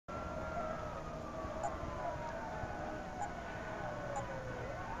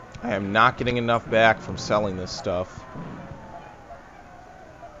I am not getting enough back from selling this stuff.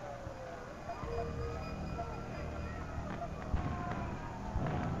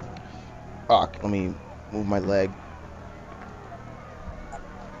 Fuck, let me move my leg.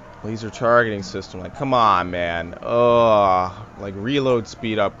 Laser targeting system. Like, come on, man. Ugh. Like, reload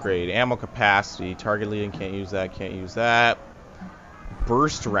speed upgrade. Ammo capacity. Target leading. Can't use that. Can't use that.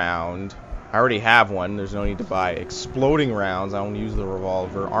 Burst round. I already have one. There's no need to buy. Exploding rounds. I don't use the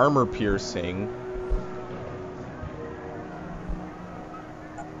revolver. Armor piercing.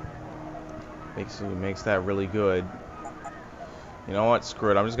 Makes that really good. You know what? Screw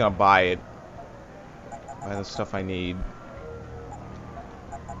it. I'm just gonna buy it. Buy the stuff I need.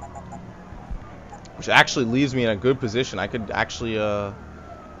 Which actually leaves me in a good position. I could actually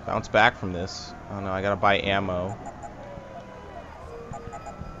bounce back from this. Oh no, I gotta buy ammo.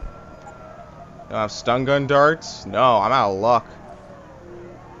 Don't have stun gun darts? No, I'm out of luck.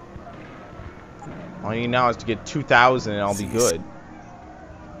 All I need now is to get 2,000 and I'll be good.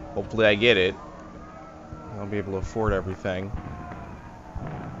 Hopefully I get it. I'll be able to afford everything.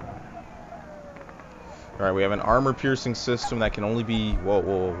 Alright, we have an armor-piercing system that can only be... Whoa,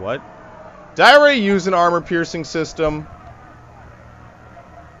 whoa, what? Did I already use an armor-piercing system?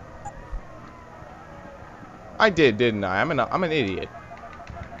 I did, didn't I? I'm an idiot.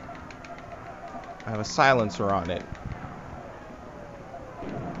 I have a silencer on it.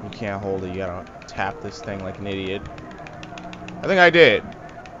 You can't hold it. You gotta tap this thing like an idiot. I think I did.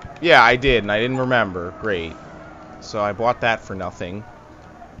 Yeah, I did, and I didn't remember. Great. So I bought that for nothing.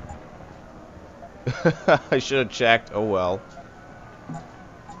 I should have checked. Oh well.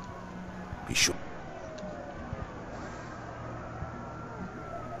 Be sure.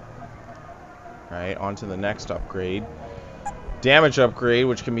 Alright, on to the next upgrade. Damage upgrade,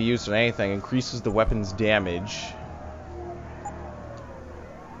 which can be used on anything, increases the weapon's damage.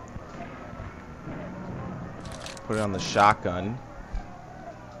 Put it on the shotgun.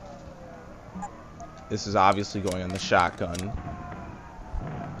 This is obviously going on the shotgun.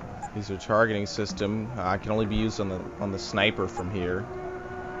 Laser targeting system can only be used on the sniper from here.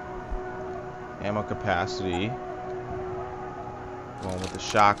 Ammo capacity. Going with the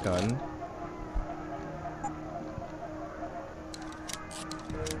shotgun.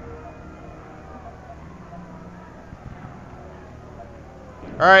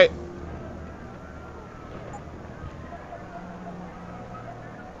 Alright.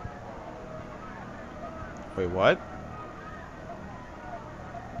 Wait, what?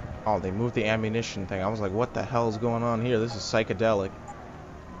 Oh, they moved the ammunition thing. I was like, what the hell is going on here? This is psychedelic.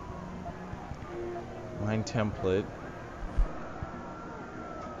 Mine template.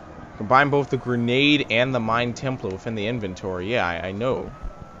 Combine both the grenade and the mine template within the inventory. Yeah, I know.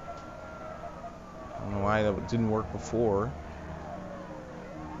 I don't know why that didn't work before.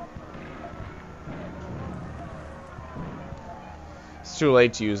 It's too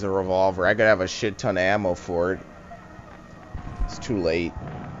late to use the revolver. I could have a shit ton of ammo for it. It's too late.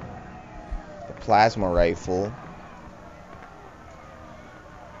 The plasma rifle.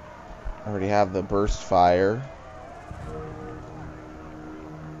 I already have the burst fire.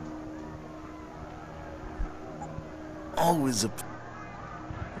 Always a...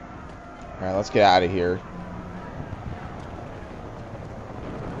 Alright, let's get out of here.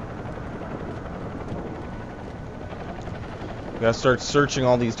 We gotta start searching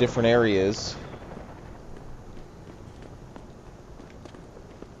all these different areas.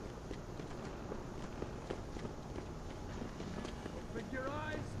 Open your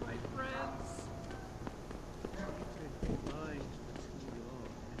eyes, my friends. Been blind for too long,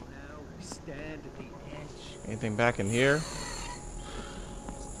 and now we stand at the edge. Anything back in here?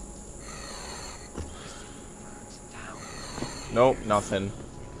 Nope, nothing.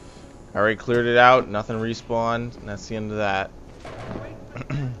 I already cleared it out, nothing respawned, and that's the end of that.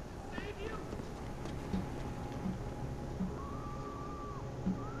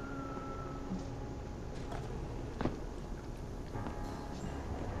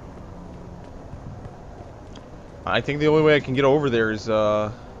 I think the only way I can get over there is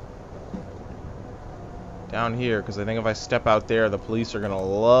down here, because I think if I step out there, the police are gonna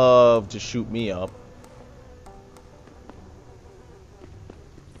love to shoot me up.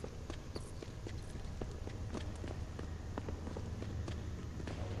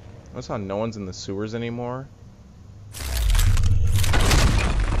 Notice how no one's in the sewers anymore?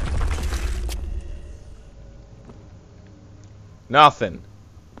 Nothing.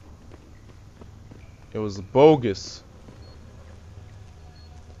 It was bogus.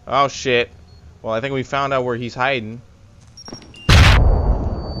 Oh shit. Well, I think we found out where he's hiding.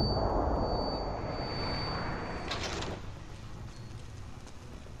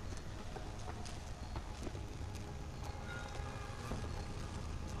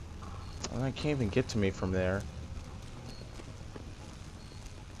 I can't even get to me from there.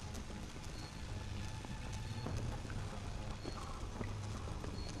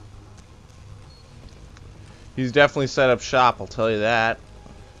 He's definitely set up shop, I'll tell you that.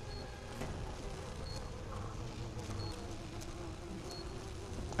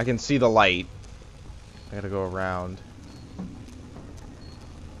 I can see the light. I gotta go around.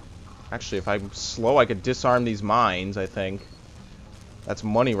 Actually, if I'm slow, I could disarm these mines, I think. That's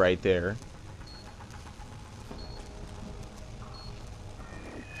money right there.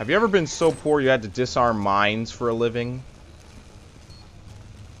 Have you ever been so poor you had to disarm mines for a living?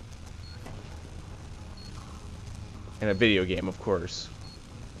 In a video game, of course.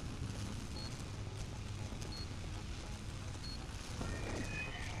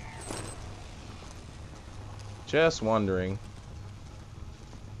 Just wondering.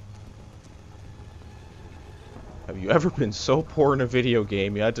 Have you ever been so poor in a video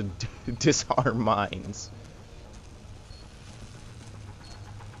game you had to disarm mines?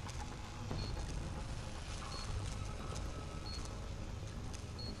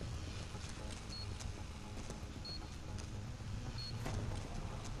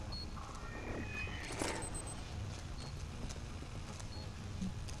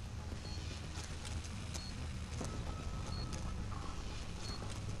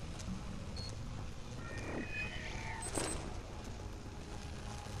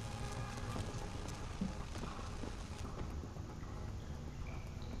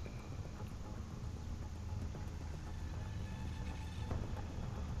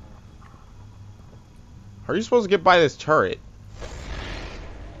 How are you supposed to get by this turret?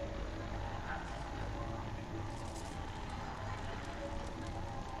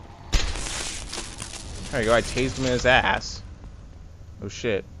 There you go, I tased him in his ass. Oh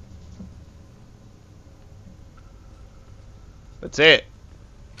shit. That's it.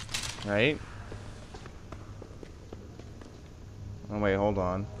 Right? Oh wait, hold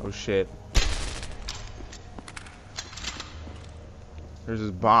on. Oh shit. There's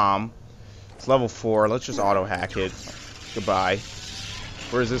his bomb. It's level 4. Let's just auto hack it. Goodbye.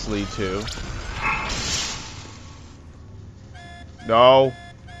 Where does this lead to? No.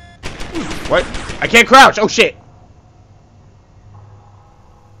 What? I can't crouch! Oh shit!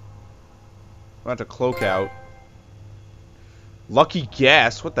 I'm about to cloak out. Lucky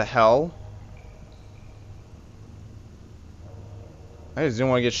guess? What the hell? I just didn't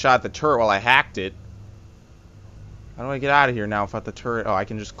want to get shot at the turret while I hacked it. How do I get out of here now without the turret? Oh, I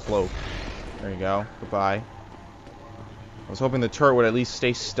can just cloak. There you go. Goodbye. I was hoping the turret would at least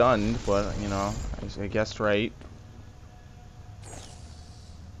stay stunned, but, you know, I guessed right.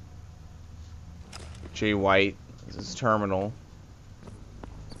 Jay White. This is terminal.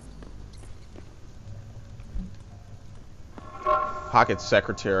 Pocket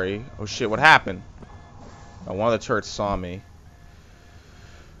secretary. Oh shit, what happened? Oh, one of the turrets saw me.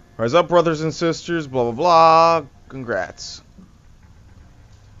 Rise up, brothers and sisters. Blah, blah, blah. Congrats.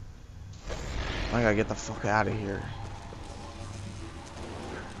 I gotta get the fuck out of here.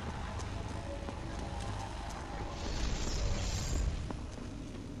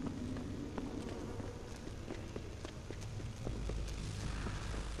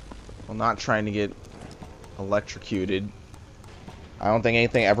 I'm not trying to get electrocuted. I don't think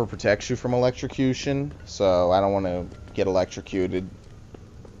anything ever protects you from electrocution, so I don't want to get electrocuted.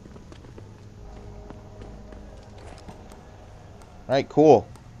 Alright, cool.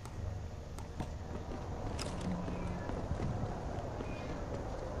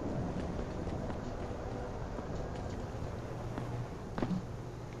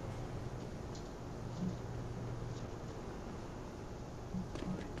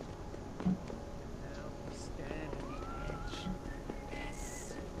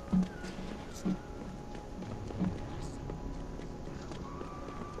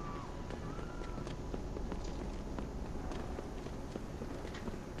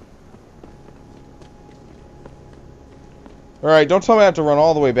 Alright, don't tell me I have to run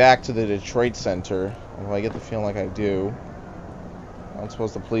all the way back to the Detroit Center. Although I get the feeling like I do. I don't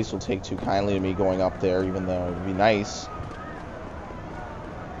suppose the police will take too kindly to me going up there, even though it would be nice.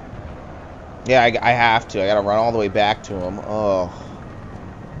 Yeah, I have to. I gotta run all the way back to him. Ugh.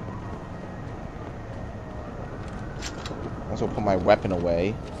 Also put my weapon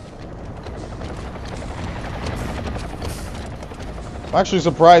away. I'm actually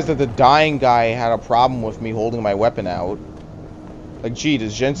surprised that the dying guy had a problem with me holding my weapon out. Like, gee,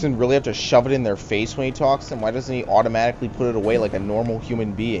 does Jensen really have to shove it in their face when he talks to them? Why doesn't he automatically put it away like a normal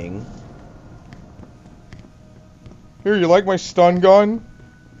human being? Here, you like my stun gun?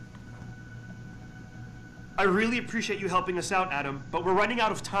 I really appreciate you helping us out, Adam, but we're running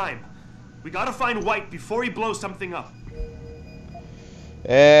out of time. We gotta find White before he blows something up.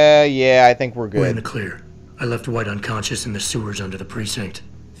 Yeah, I think we're We're in the good. clear. I left White unconscious in the sewers under the precinct.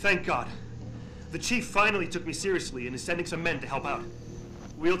 Thank God. The chief finally took me seriously and is sending some men to help out.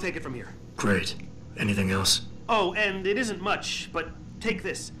 We'll take it from here. Great. Anything else? Oh, and it isn't much, but take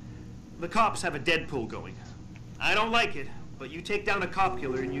this. The cops have a Deadpool going. I don't like it, but you take down a cop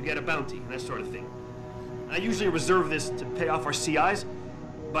killer and you get a bounty, that sort of thing. I usually reserve this to pay off our CIs,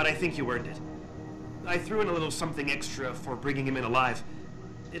 but I think you earned it. I threw in a little something extra for bringing him in alive.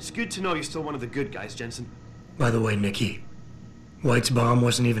 It's good to know you're still one of the good guys, Jensen. By the way, Nikki, White's bomb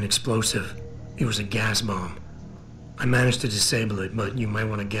wasn't even explosive. It was a gas bomb. I managed to disable it, but you might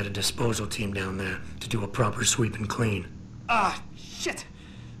want to get a disposal team down there to do a proper sweep and clean. Ah, shit!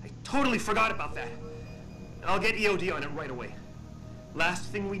 I totally forgot about that. I'll get EOD on it right away. Last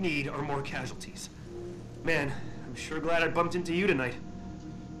thing we need are more casualties. Man, I'm sure glad I bumped into you tonight.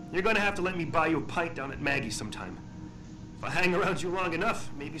 You're gonna have to let me buy you a pint down at Maggie's sometime. If I hang around you long enough,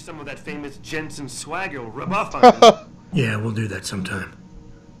 maybe some of that famous Jensen swagger will rub off on me. Yeah, we'll do that sometime.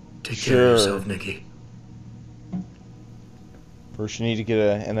 Take care Sure. of yourself, Nikki. First, you need to get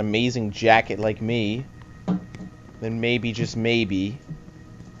an amazing jacket like me. Then maybe, just maybe,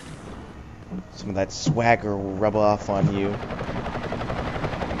 some of that swagger will rub off on you.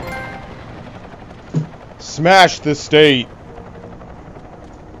 Smash the state!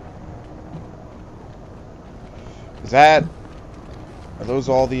 Are those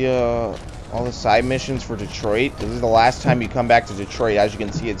all the side missions for Detroit? This is the last time you come back to Detroit. As you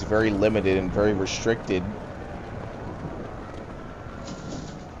can see, it's very limited and very restricted.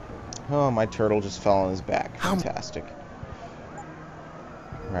 Oh, my turtle just fell on his back. Fantastic.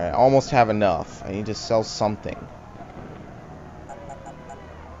 Alright, I almost have enough. I need to sell something.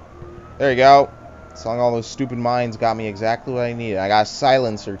 There you go. Selling all those stupid mines got me exactly what I needed. I got a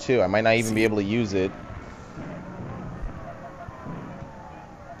silencer, too. I might not even be able to use it.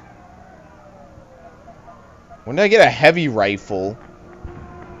 When did I get a heavy rifle?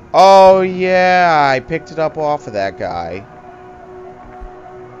 Oh, yeah. I picked it up off of that guy.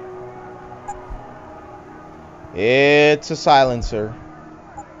 It's a silencer.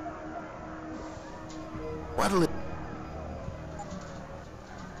 What'll it...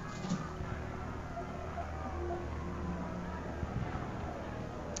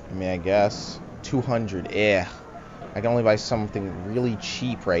 I mean, I guess 200. Yeah, I can only buy something really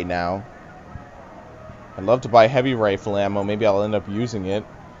cheap right now. I'd love to buy heavy rifle ammo. Maybe I'll end up using it.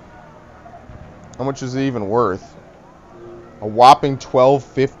 How much is it even worth? A whopping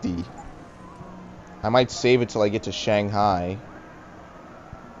 $12.50. I might save it till I get to Shanghai.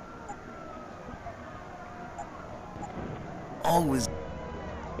 Always...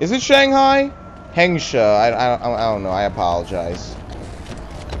 Is it Shanghai? Hengsha. I don't know. I apologize.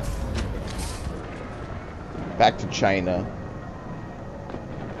 Back to China.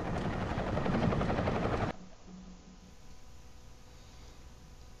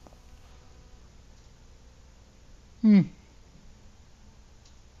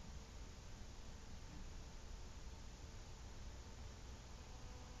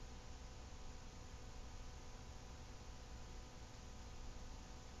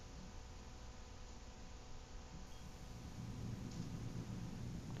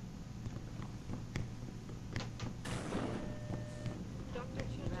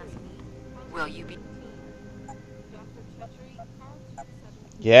 Will you be?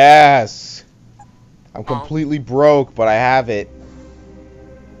 Yes! I'm completely broke, but I have it.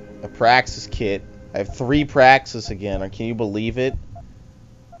 A Praxis kit. I have 3 Praxis again. Can you believe it?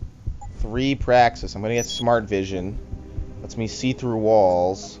 3 Praxis. I'm gonna get Smart Vision. Lets me see through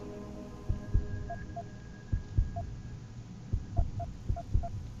walls.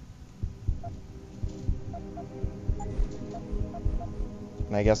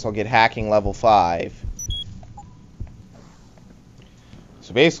 And I guess I'll get hacking level 5.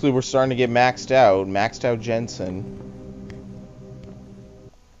 So basically we're starting to get maxed out. Maxed out Jensen.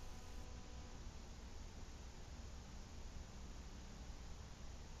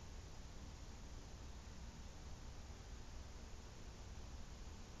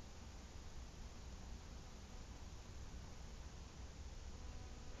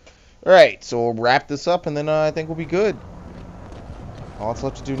 Alright, so we'll wrap this up and then I think we'll be good. All that's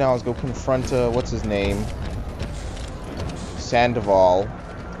left to do now is go confront, what's his name? Sandoval.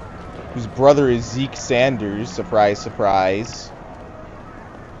 Whose brother is Zeke Sanders. Surprise, surprise.